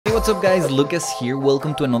Hey, what's up guys, Lucas here,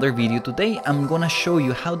 welcome to another video. Today I'm gonna show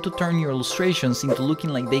you how to turn your illustrations into looking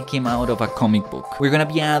like they came out of a comic book. We're gonna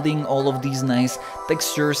be adding all of these nice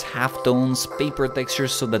textures, halftones, paper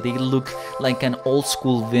textures so that they look like an old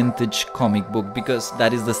school vintage comic book, because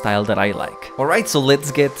that is the style that I like. Alright, so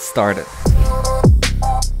let's get started.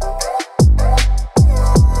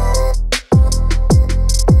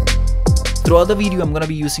 Throughout the video I'm gonna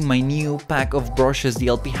be using my new pack of brushes, the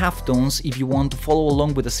LP Halftones. If you want to follow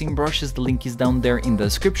along with the same brushes, the link is down there in the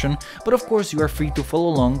description, but of course you are free to follow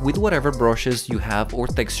along with whatever brushes you have or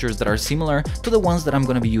textures that are similar to the ones that I'm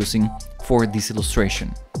gonna be using for this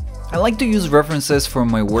illustration. I like to use references for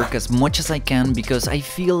my work as much as I can because I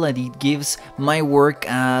feel that it gives my work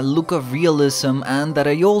a look of realism and that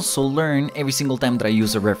I also learn every single time that I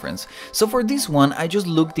use a reference. So for this one, I just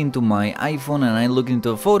looked into my iPhone and I looked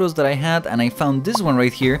into photos that I had, and I found this one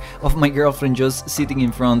right here of my girlfriend just sitting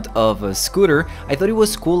in front of a scooter. I thought it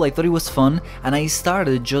was cool, I thought it was fun, and I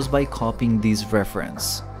started just by copying this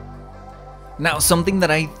reference. Now, something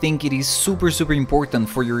that I think it is super important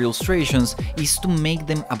for your illustrations is to make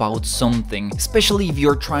them about something, especially if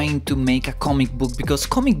you're trying to make a comic book, because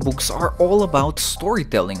comic books are all about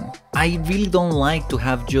storytelling. I really don't like to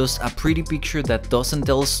have just a pretty picture that doesn't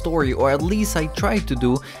tell a story, or at least I try to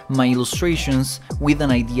do my illustrations with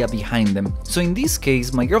an idea behind them. So in this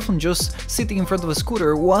case, my girlfriend just sitting in front of a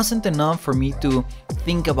scooter wasn't enough for me to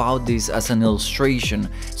think about this as an illustration,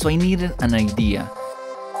 so I needed an idea.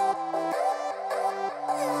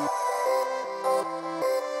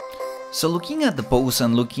 So looking at the pose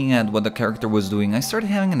and looking at what the character was doing, I started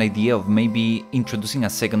having an idea of maybe introducing a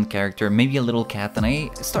second character, maybe a little cat, and I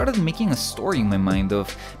started making a story in my mind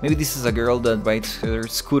of maybe this is a girl that rides her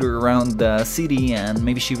scooter around the city and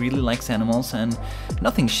maybe she really likes animals and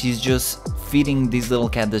nothing, she's just feeding this little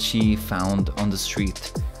cat that she found on the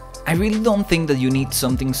street. I really don't think that you need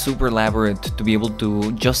something super elaborate to be able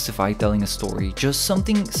to justify telling a story. Just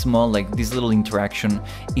something small like this little interaction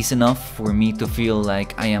is enough for me to feel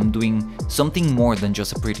like I am doing something more than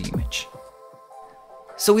just a pretty image.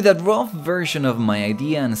 So with that rough version of my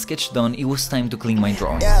idea and sketch done, it was time to clean my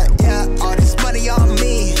drawing. Yeah, all this money on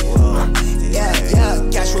me. Yeah,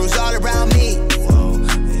 cash rules all around me.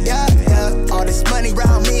 Yeah, all this money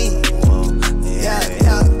around me.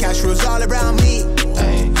 Yeah, cash rules all around me.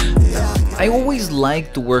 I always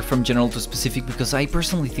like to work from general to specific because I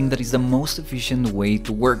personally think that is the most efficient way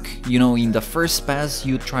to work. You know, in the first pass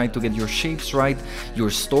you try to get your shapes right, your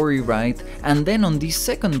story right, and then on this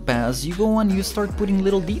second pass you go and you start putting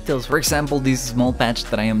little details. For example, this small patch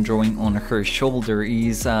that I am drawing on her shoulder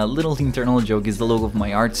is a little internal joke, is the logo of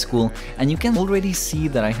my art school, and you can already see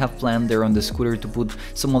that I have planned there on the scooter to put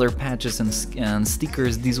some other patches and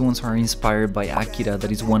stickers. These ones are inspired by Akira,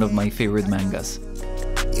 that is one of my favorite mangas.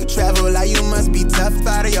 You travel like you must be tough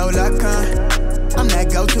out of your luck, huh? I'm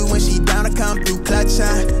that go-to when she down to come through clutch,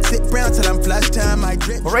 huh? Sit round till I'm flush time, I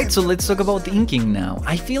drip. Alright, so let's talk about inking now.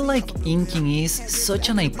 I feel like inking is such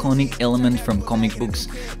an iconic element from comic books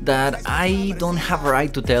that I don't have a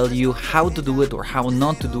right to tell you how to do it or how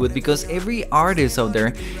not to do it, because every artist out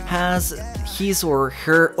there has his or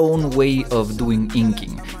her own way of doing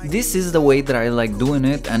inking. This is the way that I like doing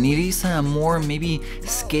it, and it is a more maybe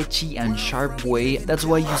sketchy and sharp way. That's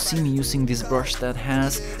why you see me using this brush that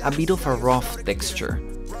has a bit of a rough texture.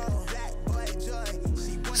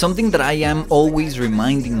 Something that I am always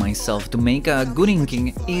reminding myself to make a good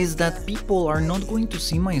inking is that people are not going to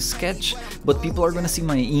see my sketch, but people are going to see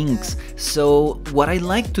my inks. So what I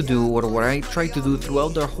like to do, or what I try to do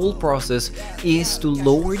throughout the whole process, is to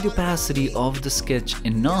lower the opacity of the sketch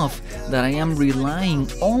enough that I am relying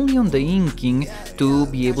only on the inking to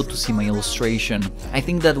be able to see my illustration. I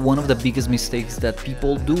think that one of the biggest mistakes that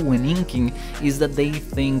people do when inking is that they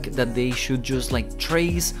think that they should just like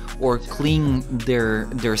trace or clean their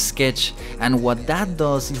sketch, and what that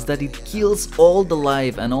does is that it kills all the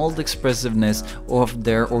life and all the expressiveness of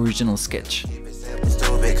their original sketch.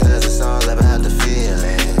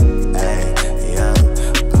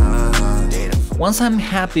 Once I'm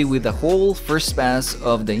happy with the whole first pass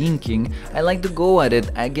of the inking, I like to go at it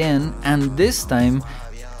again, and this time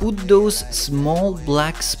put those small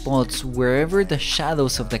black spots wherever the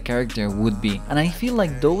shadows of the character would be. And I feel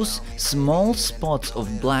like those small spots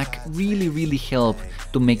of black really help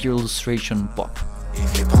to make your illustration pop.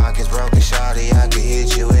 If your pocket's broken, shawty, I could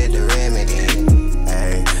hit you with the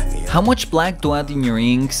remedy. How much black to add in your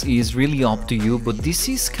inks is really up to you, but this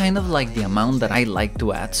is kind of like the amount that I like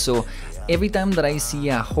to add. So every time that I see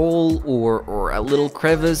a hole or a little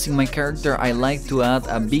crevice in my character, I like to add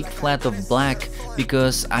a big flat of black,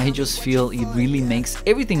 because I just feel it really makes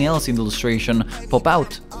everything else in the illustration pop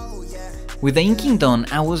out. With the inking done,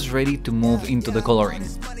 I was ready to move into the coloring.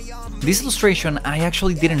 This illustration, I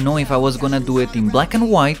actually didn't know if I was gonna do it in black and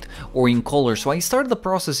white or in color, so I started the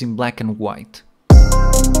process in black and white.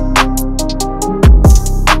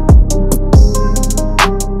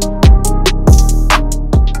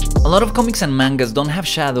 A lot of comics and mangas don't have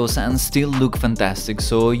shadows and still look fantastic,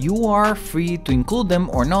 so you are free to include them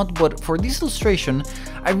or not, but for this illustration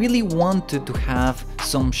I really wanted to have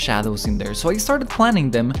some shadows in there, so I started planning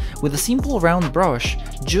them with a simple round brush,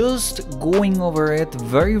 just going over it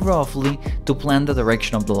very roughly to plan the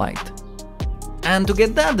direction of the light. And to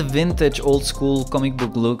get that vintage old school comic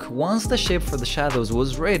book look, once the shape for the shadows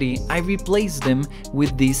was ready, I replaced them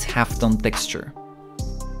with this halftone texture.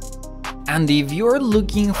 And if you're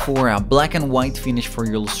looking for a black and white finish for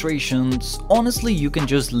your illustrations, honestly you can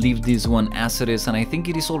just leave this one as it is, and I think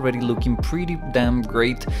it is already looking pretty damn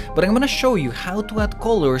great, but I'm gonna show you how to add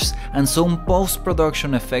colors and some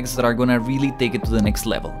post-production effects that are gonna really take it to the next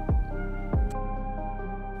level.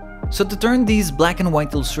 So to turn this black and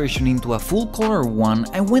white illustration into a full color one,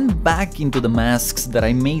 I went back into the masks that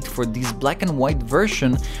I made for this black and white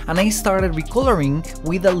version and I started recoloring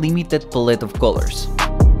with a limited palette of colors.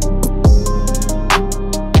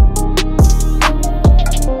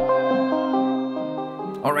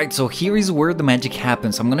 Alright, so here is where the magic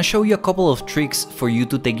happens. I'm gonna show you a couple of tricks for you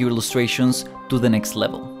to take your illustrations to the next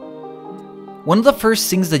level. One of the first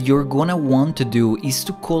things that you're gonna want to do is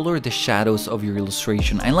to color the shadows of your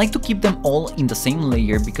illustration. I like to keep them all in the same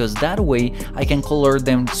layer because that way I can color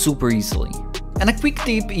them super easily. And a quick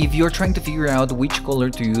tip, if you're trying to figure out which color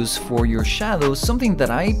to use for your shadows, something that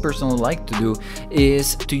I personally like to do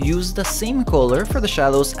is to use the same color for the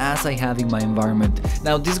shadows as I have in my environment.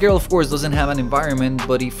 Now this girl of course doesn't have an environment,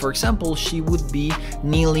 but if for example she would be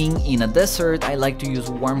kneeling in a desert, I like to use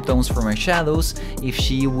warm tones for my shadows. If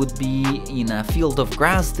she would be in a field of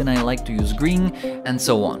grass, then I like to use green, and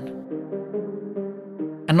so on.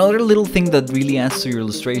 Another little thing that really adds to your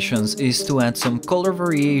illustrations is to add some color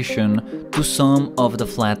variation to some of the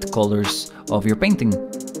flat colors of your painting.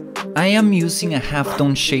 I am using a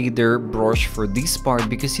halftone shader brush for this part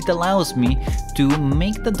because it allows me to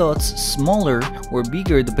make the dots smaller or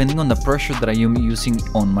bigger depending on the pressure that I am using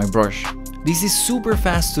on my brush. This is super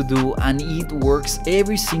fast to do and it works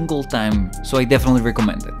every single time, so I definitely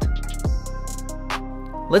recommend it.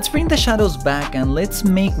 Let's bring the shadows back and let's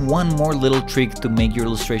make one more little trick to make your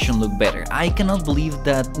illustration look better. I cannot believe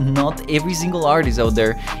that not every single artist out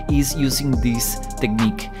there is using this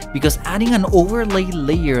technique, because adding an overlay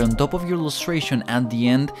layer on top of your illustration at the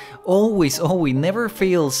end always never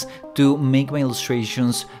fails to make my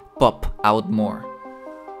illustrations pop out more.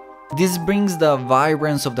 This brings the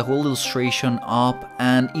vibrance of the whole illustration up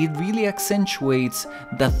and it really accentuates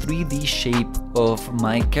the 3D shape of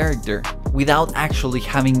my character without actually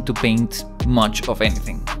having to paint much of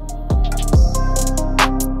anything.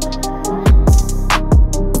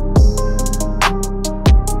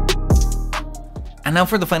 And now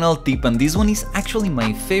for the final tip, and this one is actually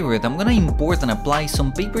my favorite. I'm gonna import and apply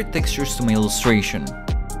some paper textures to my illustration.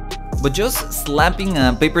 But just slapping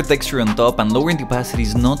a paper texture on top and lowering the opacity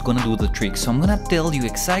is not gonna do the trick, so I'm gonna tell you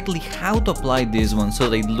exactly how to apply this one so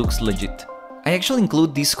that it looks legit. I actually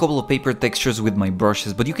include these couple of paper textures with my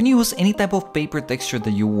brushes, but you can use any type of paper texture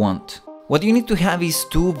that you want. What you need to have is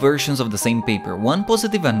two versions of the same paper, one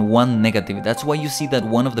positive and one negative. That's why you see that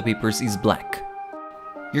one of the papers is black.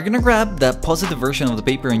 You're gonna grab the positive version of the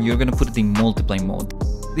paper and you're gonna put it in multiply mode.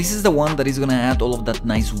 This is the one that is gonna add all of that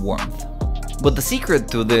nice warmth. But the secret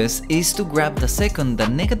to this is to grab the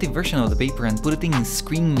negative version of the paper and put it in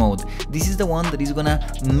screen mode. This is the one that is gonna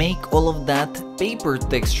make all of that paper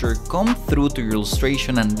texture come through to your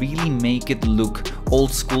illustration and really make it look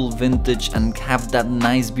old school, vintage, and have that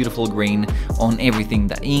nice beautiful grain on everything,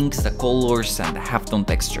 the inks, the colors, and the halftone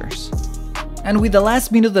textures. And with the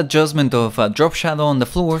last minute adjustment of a drop shadow on the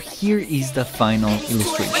floor, here is the final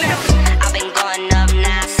illustration.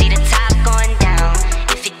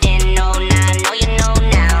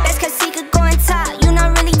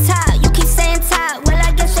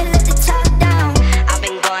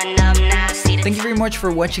 Thank you very much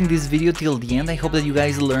for watching this video till the end. I hope that you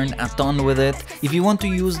guys learned a ton with it. If you want to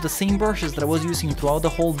use the same brushes that I was using throughout the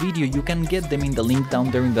whole video, you can get them in the link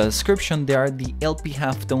down there in the description. They are the LP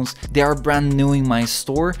Halftones. They are brand new in my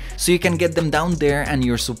store, so you can get them down there, and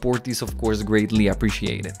your support is of course greatly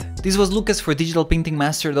appreciated. This was Lucas for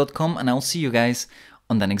digitalpaintingmaster.com, and I'll see you guys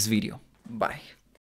on the next video. Bye.